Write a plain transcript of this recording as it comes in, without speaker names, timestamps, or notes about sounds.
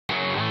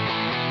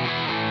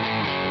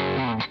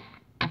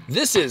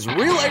This is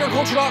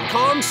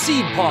RealAgriculture.com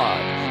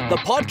Seedpod, the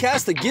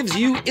podcast that gives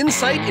you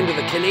insight into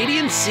the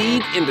Canadian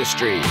seed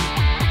industry.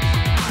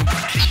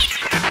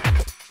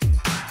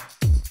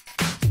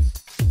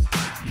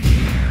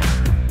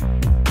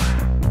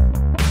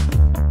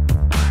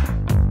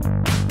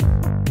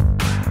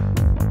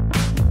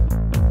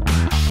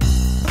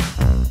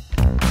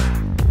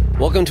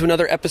 Welcome to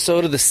another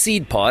episode of the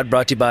Seedpod,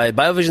 brought to you by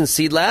BioVision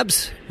Seed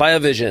Labs.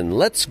 BioVision,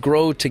 let's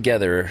grow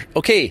together.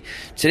 Okay,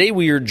 today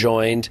we are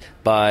joined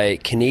by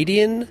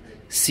Canadian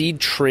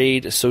Seed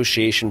Trade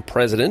Association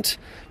President,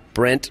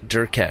 Brent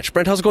Derkatch.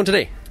 Brent, how's it going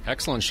today?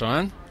 Excellent,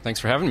 Shaun. Thanks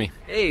for having me.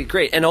 Hey,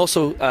 great. And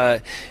also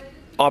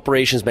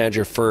Operations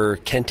Manager for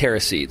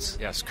Canterra Seeds.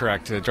 Yes,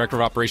 correct. Director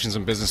of Operations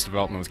and Business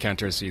Development with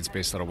Canterra Seeds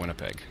based out of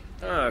Winnipeg.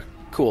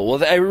 Cool.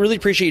 Well, I really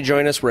appreciate you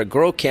joining us. We're at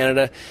Grow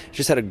Canada.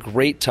 Just had a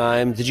great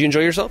time. Did you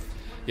enjoy yourself?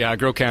 Yeah,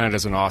 Grow Canada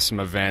is an awesome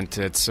event.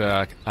 It's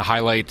a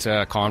highlight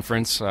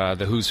conference.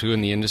 The who's who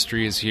in the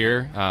industry is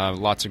here.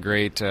 Lots of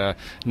great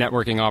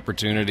networking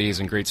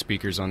opportunities and great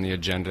speakers on the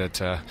agenda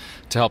to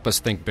help us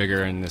think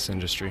bigger in this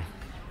industry.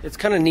 It's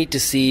kind of neat to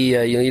see,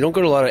 you don't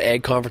go to a lot of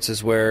ag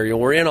conferences where,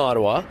 we're in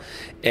Ottawa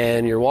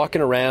and you're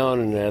walking around,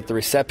 and at the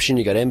reception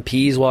you got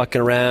MPs walking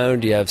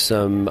around, you have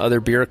some other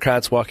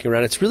bureaucrats walking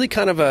around. It's really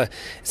kind of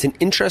it's an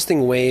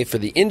interesting way for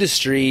the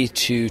industry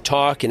to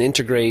talk and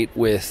integrate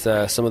with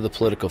some of the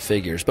political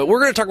figures. But we're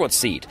going to talk about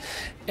seed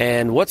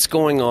and what's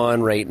going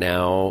on right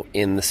now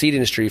in the seed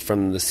industry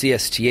from the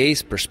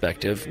CSTA's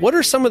perspective. What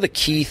are some of the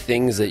key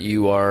things that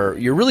you're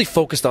really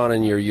focused on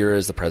in your year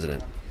as the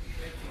president?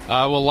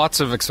 Well,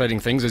 lots of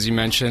exciting things, as you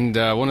mentioned.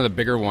 One of the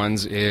bigger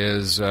ones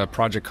is a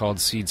project called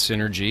Seed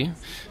Synergy,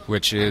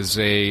 which is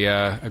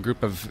a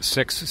group of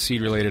 6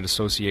 seed-related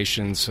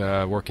associations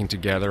working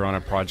together on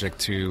a project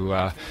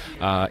to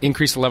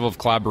increase the level of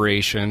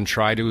collaboration,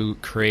 try to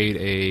create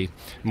a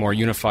more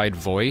unified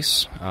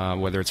voice,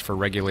 whether it's for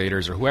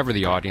regulators or whoever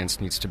the audience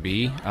needs to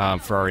be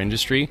for our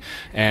industry,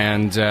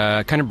 and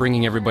kind of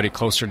bringing everybody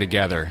closer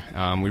together.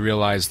 We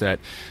realize that,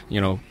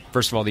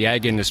 first of all, the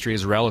ag industry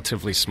is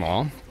relatively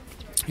small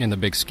in the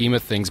big scheme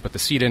of things, but the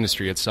seed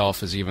industry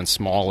itself is even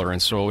smaller.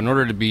 And so in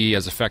order to be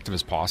as effective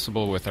as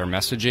possible with our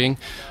messaging,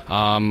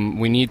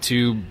 we need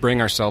to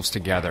bring ourselves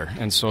together.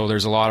 And so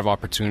there's a lot of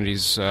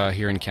opportunities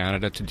here in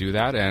Canada to do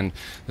that, and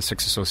the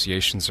 6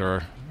 associations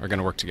are going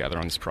to work together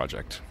on this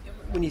project.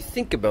 When you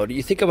think about it,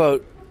 you think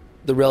about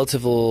the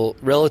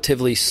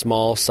relatively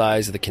small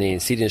size of the Canadian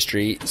seed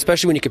industry,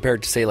 especially when you compare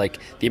it to, say, like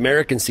the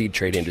American seed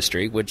trade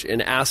industry, which in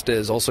ASTA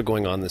is also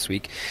going on this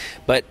week.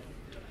 But,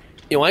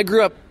 I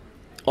grew up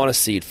on a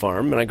seed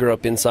farm, and I grew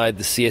up inside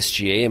the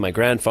CSGA, and my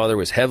grandfather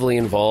was heavily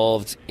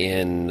involved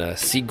in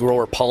seed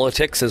grower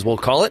politics, as we'll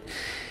call it.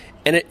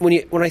 And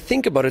when I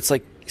think about it, it's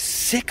like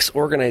 6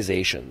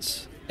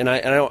 organizations. And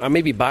I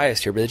may be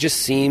biased here, but it just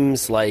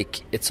seems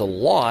like it's a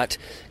lot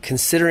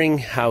considering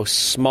how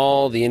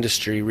small the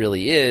industry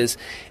really is.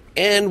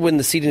 And when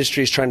the seed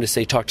industry is trying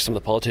to talk to some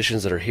of the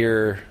politicians that are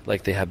here,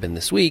 like they have been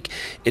this week,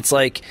 it's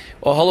like,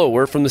 well, hello,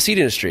 we're from the seed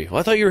industry.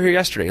 Well, I thought you were here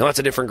yesterday. Oh, that's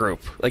a different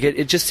group. Like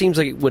it just seems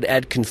like it would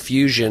add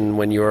confusion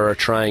when you're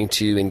trying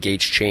to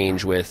engage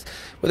change with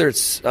whether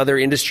it's other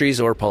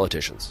industries or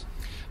politicians.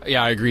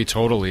 Yeah, I agree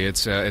totally.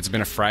 It's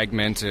been a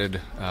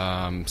fragmented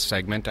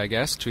segment, I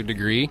guess, to a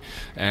degree.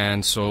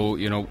 And so,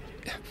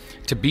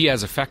 to be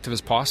as effective as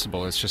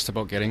possible, it's just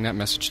about getting that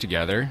message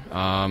together.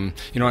 And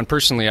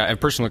personally, I have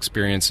personal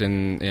experience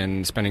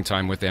in spending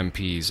time with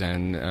MPs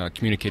and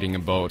communicating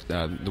about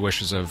the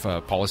wishes of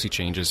policy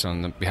changes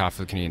on the behalf of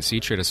the Canadian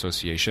Seed Trade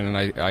Association.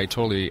 And I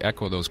totally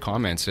echo those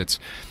comments.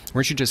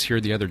 Weren't you just here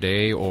the other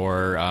day,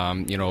 or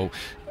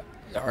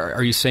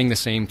are you saying the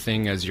same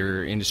thing as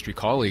your industry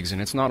colleagues?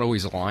 And it's not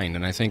always aligned.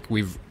 And I think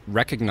we've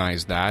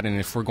recognized that. And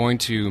if we're going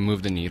to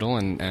move the needle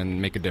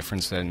and make a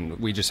difference, then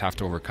we just have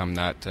to overcome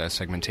that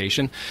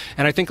segmentation.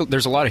 And I think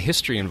there's a lot of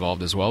history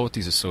involved as well with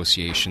these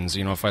associations.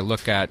 If I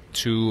look at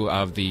 2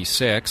 of the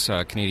 6,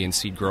 Canadian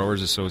Seed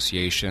Growers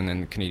Association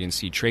and Canadian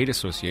Seed Trade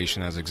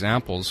Association as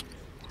examples,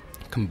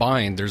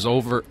 combined, there's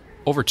over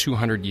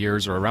 200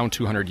 years or around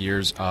 200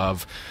 years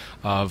of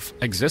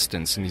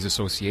existence in these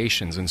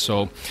associations. And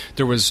so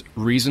there was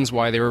reasons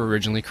why they were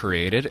originally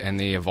created, and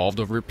they evolved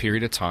over a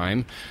period of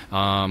time.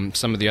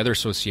 Some of the other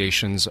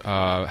associations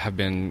have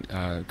been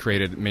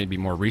created maybe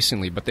more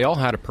recently, but they all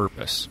had a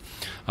purpose.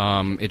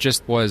 It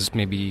just was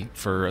maybe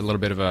for a little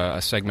bit of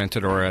a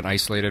segmented or an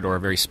isolated or a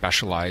very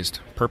specialized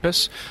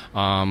purpose.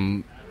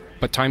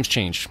 But times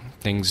change.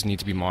 Things need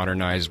to be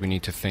modernized. We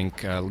need to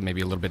think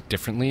maybe a little bit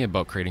differently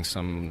about creating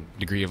some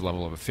degree of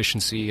level of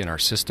efficiency in our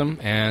system.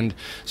 And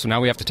so now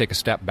we have to take a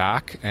step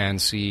back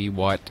and see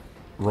what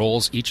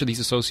roles each of these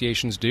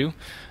associations do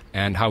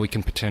and how we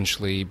can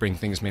potentially bring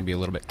things maybe a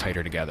little bit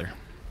tighter together.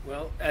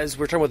 Well, as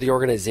we're talking about the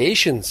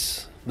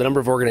organizations, the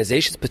number of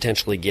organizations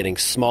potentially getting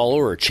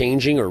smaller or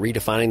changing or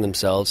redefining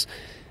themselves,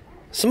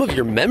 some of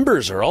your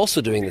members are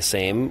also doing the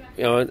same.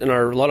 And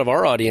a lot of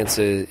our audience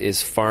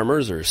is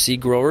farmers or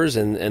seed growers,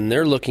 and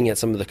they're looking at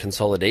some of the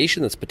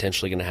consolidation that's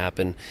potentially going to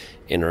happen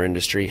in our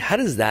industry. How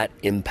does that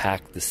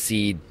impact the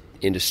seed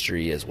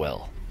industry as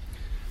well?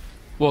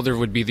 Well, there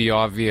would be the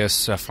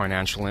obvious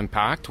financial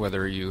impact,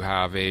 whether if you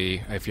have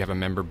a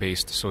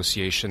member-based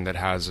association that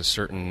has a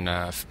certain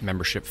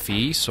membership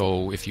fee.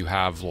 So if you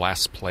have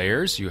less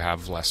players, you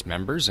have less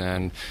members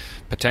and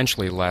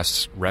potentially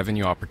less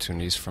revenue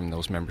opportunities from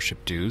those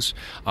membership dues.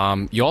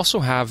 You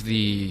also have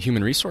the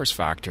human resource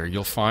factor.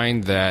 You'll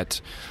find that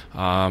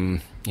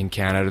in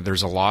Canada,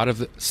 there's a lot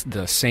of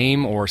the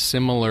same or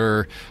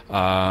similar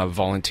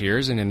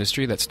volunteers in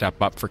industry that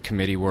step up for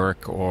committee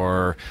work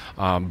or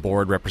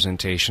board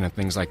representation and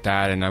things like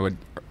that. And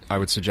I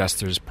would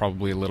suggest there's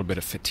probably a little bit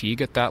of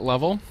fatigue at that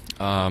level.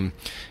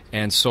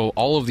 And so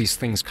all of these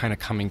things kind of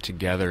coming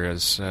together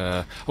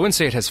I wouldn't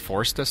say it has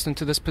forced us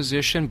into this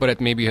position, but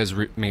it maybe has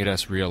made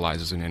us realize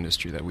as an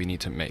industry that we need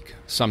to make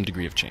some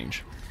degree of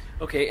change.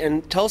 Okay,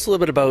 and tell us a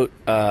little bit about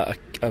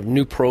a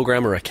new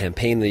program or a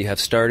campaign that you have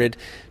started,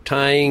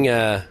 tying.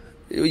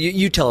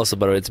 You tell us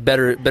about it. It's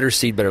better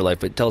seed, better life.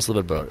 But tell us a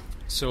little bit about it.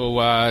 So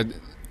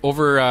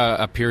over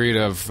a period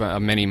of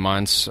many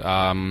months,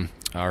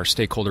 our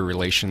stakeholder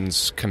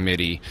relations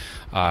committee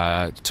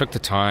took the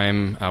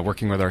time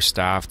working with our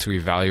staff to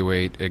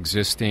evaluate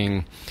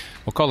existing,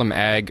 we'll call them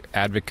ag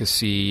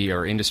advocacy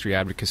or industry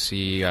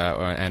advocacy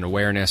and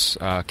awareness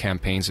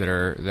campaigns that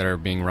are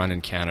being run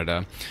in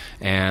Canada.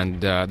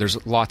 And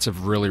there's lots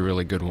of really,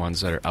 really good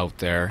ones that are out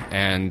there.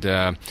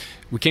 And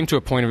we came to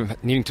a point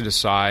of needing to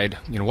decide,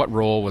 what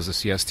role was the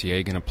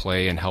CSTA going to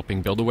play in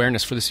helping build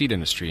awareness for the seed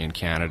industry in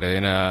Canada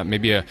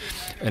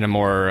in a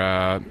more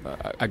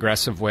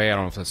aggressive way. I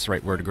don't know if that's the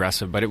right word,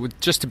 aggressive, but it would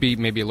just to be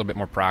maybe a little bit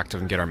more proactive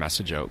and get our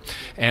message out.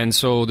 And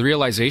so the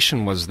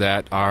realization was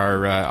that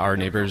our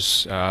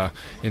neighbors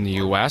in the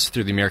U.S.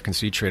 through the American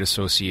Seed Trade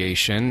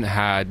Association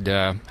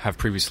have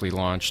previously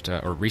launched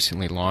or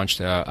recently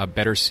launched a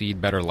Better Seed,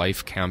 Better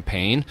Life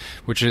campaign,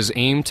 which is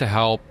aimed to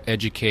help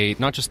educate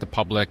not just the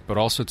public but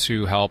also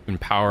to help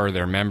empower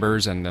their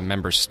members and the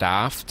member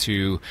staff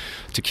to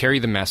carry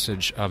the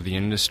message of the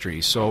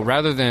industry. So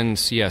rather than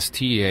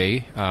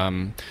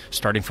CSTA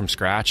starting from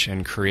scratch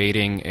and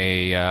creating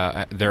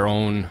their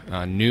own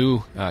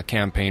new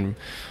campaign,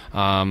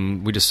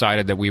 we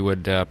decided that we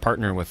would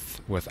partner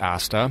with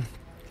ASTA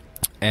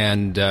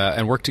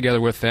and work together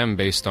with them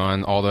based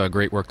on all the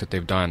great work that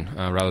they've done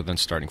rather than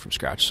starting from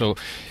scratch. So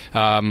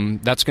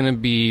that's going to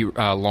be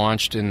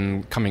launched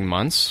in coming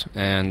months,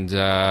 and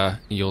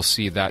you'll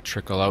see that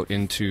trickle out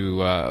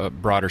into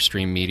broader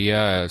stream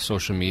media,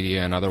 social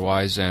media and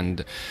otherwise,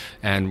 and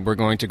we're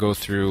going to go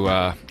through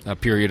a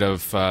period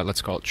of,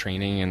 let's call it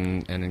training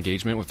and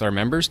engagement with our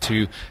members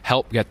to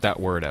help get that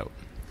word out.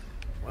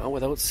 Well,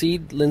 without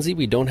seed, Lindsay,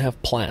 we don't have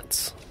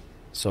plants.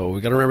 So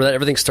we got to remember that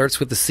everything starts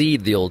with the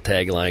seed, the old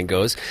tagline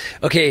goes.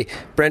 Okay,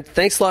 Brent,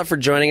 thanks a lot for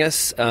joining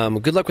us.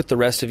 Good luck with the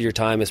rest of your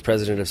time as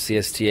president of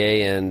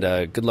CSTA,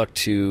 and good luck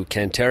to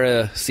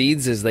Canterra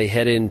Seeds as they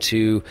head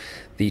into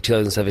the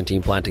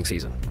 2017 planting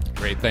season.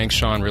 Great. Thanks,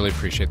 Shaun. Really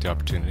appreciate the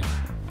opportunity.